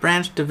what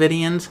Branch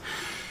Davidians.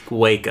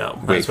 Waco.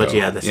 That's Waco, what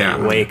you had to say.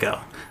 yeah.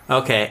 Waco.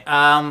 Okay.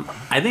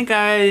 I think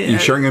You're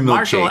sharing a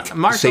milkshake.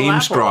 Marshall Same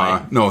Applewhite.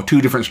 straw. No,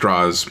 2 different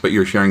straws, but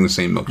you're sharing the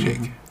same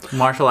milkshake.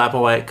 Marshall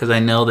Applewhite, because I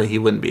know that he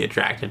wouldn't be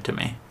attracted to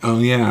me. Oh,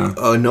 yeah.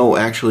 No,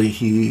 actually,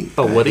 he.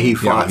 would he? He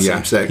fought Yeah,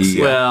 same sex.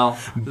 he- Well,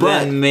 But-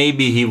 then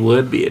maybe he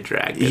would be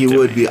attracted. He to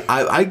would me. be.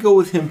 I go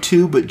with him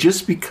too, but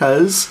just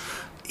because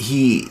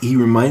he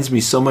reminds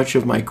me so much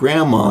of my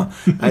grandma,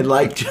 I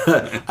like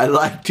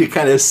to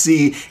kind of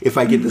see if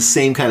I get the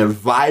same kind of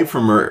vibe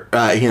from her,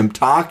 him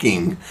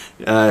talking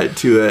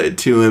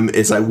to him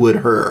as I would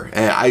her.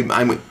 And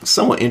I'm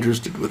somewhat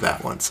interested with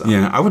that one. So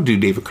Yeah, I would do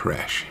David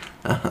Koresh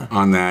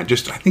on that.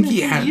 Just, I think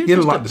he had You're a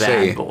just lot to bad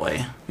say.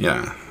 boy.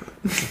 Yeah.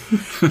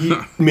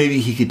 maybe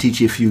he could teach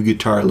you a few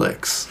guitar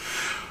licks.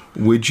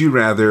 Would you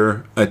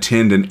rather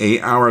attend an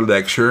 8-hour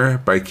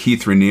lecture by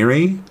Keith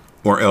Raniere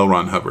or L.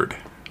 Ron Hubbard?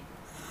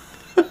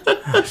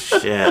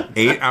 Shit.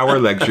 8-hour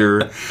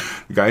lecture,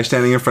 the guy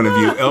standing in front of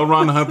you, L.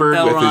 Ron Hubbard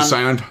L. with Ron- his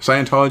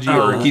Scientology,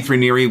 or Keith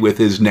Raniere with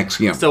his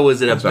NXIVM. So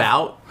is it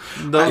about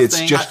those It's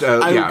things? just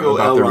I would go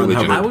about L. the Ron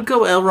religion. Hubbard. I would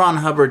go L. Ron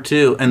Hubbard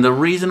too, and the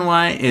reason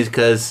why is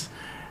because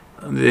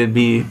there'd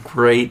be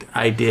great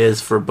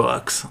ideas for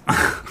books.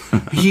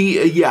 He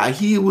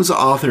was an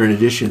author in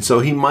addition, so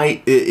he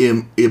might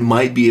it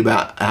might be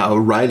about how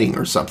writing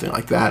or something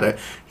like that.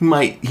 He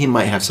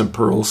might have some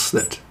pearls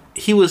that.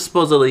 He was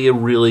supposedly a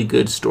really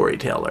good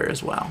storyteller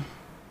as well,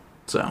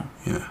 so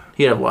Yeah.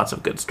 he'd have lots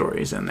of good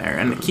stories in there.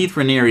 And Keith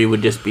Raniere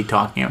would just be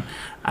talking.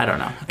 I don't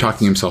know.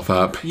 Talking himself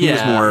up. He was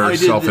I more did-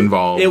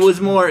 self-involved. It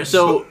was more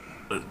so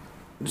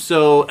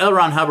L.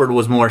 Ron Hubbard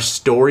was more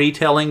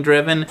storytelling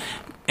driven,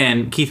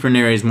 and Keith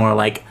Raniere is more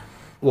like,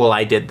 well,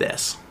 I did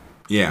this,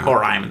 Yeah.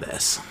 or I'm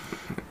this.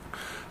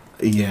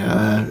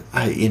 Yeah,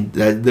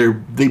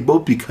 they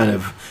both be kind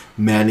of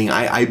maddening.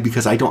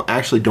 Because I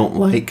don't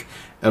like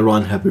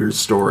Ron Hubbard's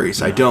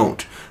stories. I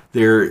don't.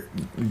 They're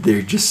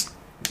just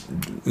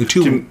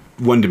too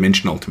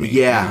one-dimensional to me.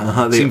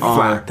 Yeah, they Seem are.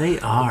 flat. They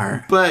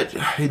are. But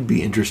it'd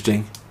be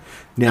interesting.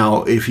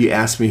 Now, if you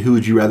ask me, who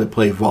would you rather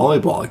play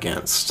volleyball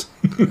against?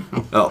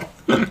 Well,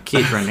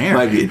 Keith Raniere.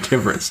 might be a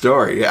different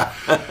story. Yeah.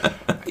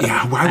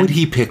 Yeah, why would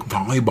he pick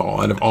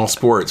volleyball out of all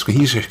sports?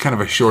 He's kind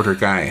of a shorter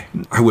guy.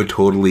 I would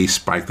totally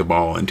spike the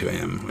ball into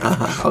him.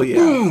 Oh yeah.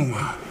 Boom.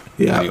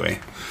 Yeah. Anyway,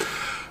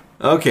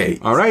 Okay.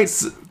 all right.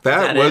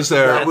 That was it?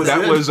 our. That's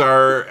That it? was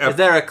our. Is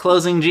there a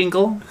closing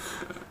jingle?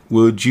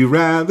 Would you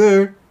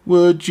rather?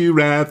 Would you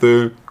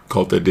rather?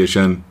 Cult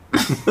edition.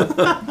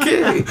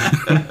 Okay.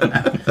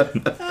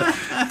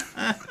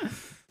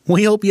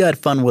 We hope you had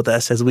fun with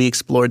us as we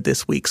explored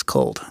this week's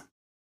cult.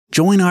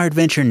 Join our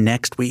adventure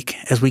next week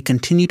as we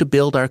continue to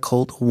build our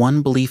cult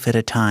one belief at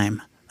a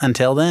time.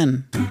 Until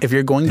then, if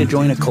you're going to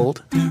join a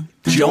cult,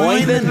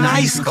 join the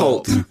nice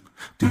cult.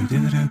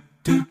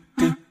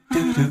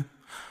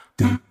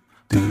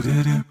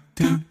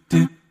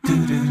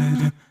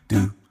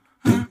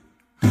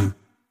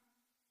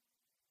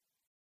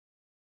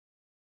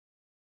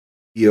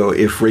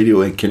 If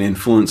radio can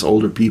influence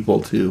older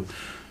people to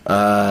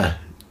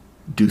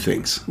do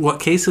things. What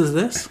case is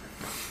this?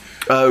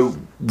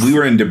 We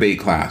were in debate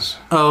class,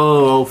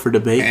 Oh, for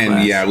debate and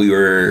class. yeah, we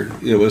were.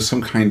 It was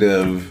some kind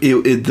of.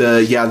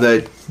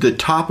 The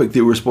topic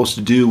they were supposed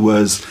to do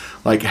was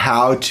like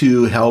how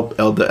to help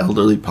the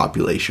elderly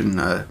population,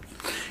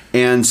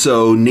 and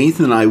so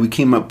Nathan and I, we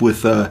came up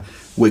with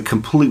we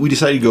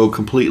decided to go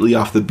completely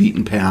off the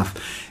beaten path,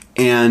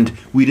 and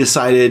we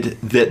decided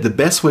that the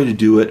best way to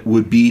do it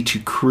would be to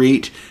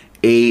create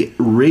a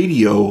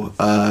radio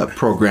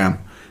program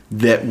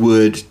that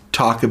would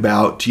talk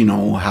about,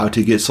 how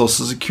to get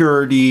Social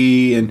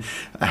Security and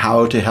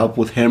how to help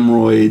with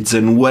hemorrhoids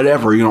and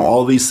whatever,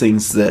 all these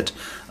things that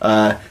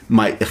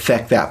might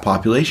affect that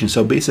population.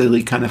 So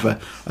basically kind of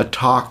a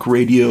talk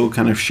radio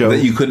kind of show.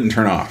 That you couldn't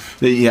turn off.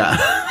 Yeah.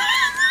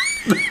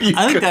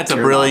 I think that's a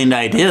brilliant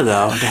idea,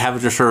 though, to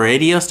have just a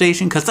radio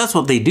station, because that's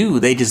what they do.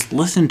 They just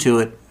listen to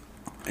it.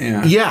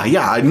 Yeah.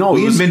 Yeah, I know.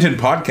 We invented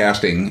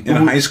podcasting in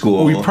high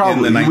school. we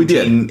probably- in the we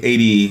did.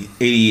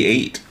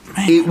 1988.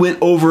 It went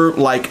over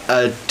like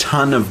a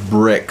ton of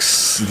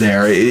bricks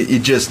there.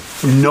 It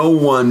just, no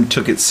one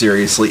took it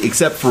seriously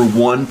except for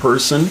one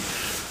person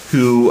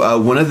who,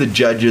 one of the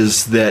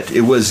judges that,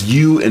 it was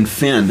you and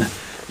Finn.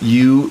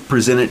 You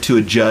presented to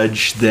a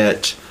judge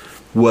that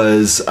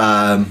was,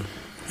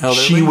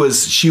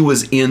 she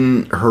was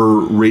in her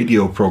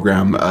radio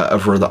program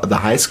of the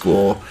high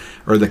school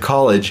or the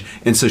college,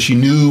 and so she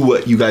knew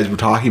what you guys were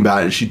talking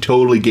about, and she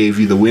totally gave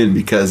you the win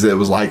because it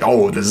was like,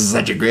 oh, this is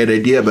such a great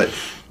idea, but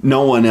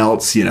no one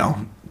else,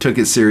 took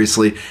it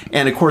seriously.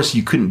 And of course,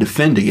 you couldn't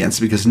defend against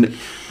it because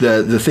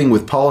the thing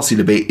with policy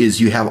debate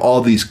is you have all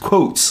these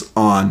quotes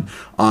on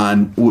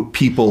what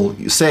people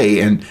say,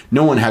 and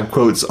no one had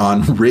quotes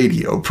on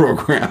radio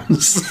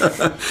programs.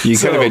 You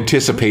kind of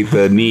anticipate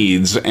the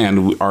needs,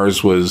 and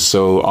ours was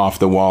so off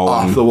the wall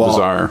and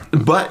bizarre.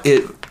 But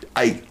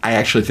I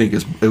actually think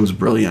it was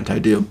brilliant. I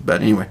do.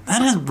 But anyway.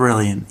 That is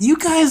brilliant. You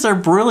guys are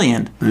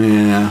brilliant.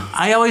 Yeah.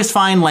 I always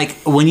find, like,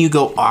 when you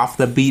go off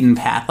the beaten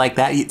path like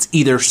that, it's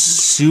either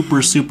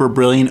super, super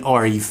brilliant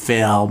or you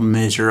fail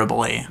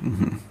miserably.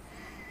 Mm-hmm.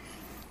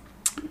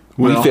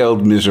 We Well,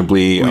 failed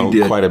miserably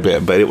did. quite a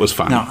bit, but it was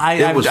fun. No,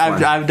 It was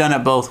fun. I've done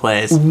it both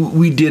ways.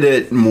 We did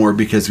it more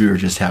because we were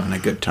just having a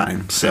good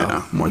time.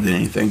 So more than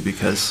anything,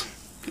 because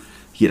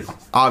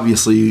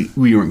obviously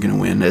we weren't going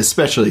to win,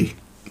 especially,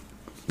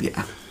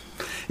 yeah.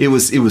 It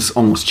was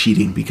almost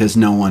cheating because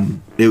no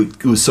one.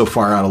 It was so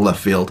far out of left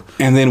field.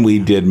 And then we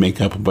did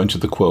make up a bunch of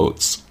the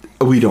quotes.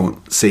 We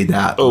don't say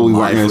that. Oh, we on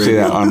weren't going to live say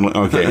that radio. on.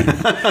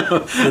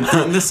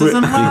 Okay. This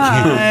isn't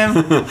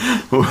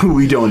live.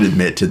 We don't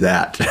admit to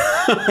that.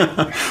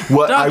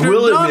 What I Dr.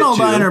 will Donald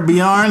admit Diner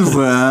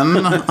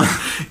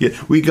Bjarnson. to,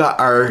 yeah, we got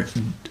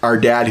our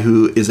dad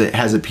who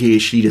has a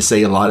PhD to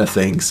say a lot of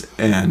things,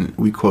 and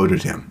we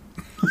quoted him.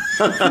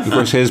 Of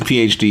course, his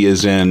PhD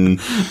is in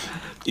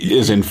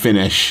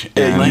Finnish.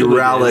 And And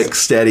Uralic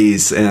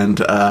studies and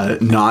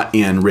not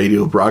in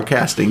radio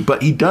broadcasting,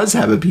 but he does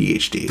have a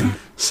PhD.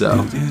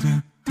 So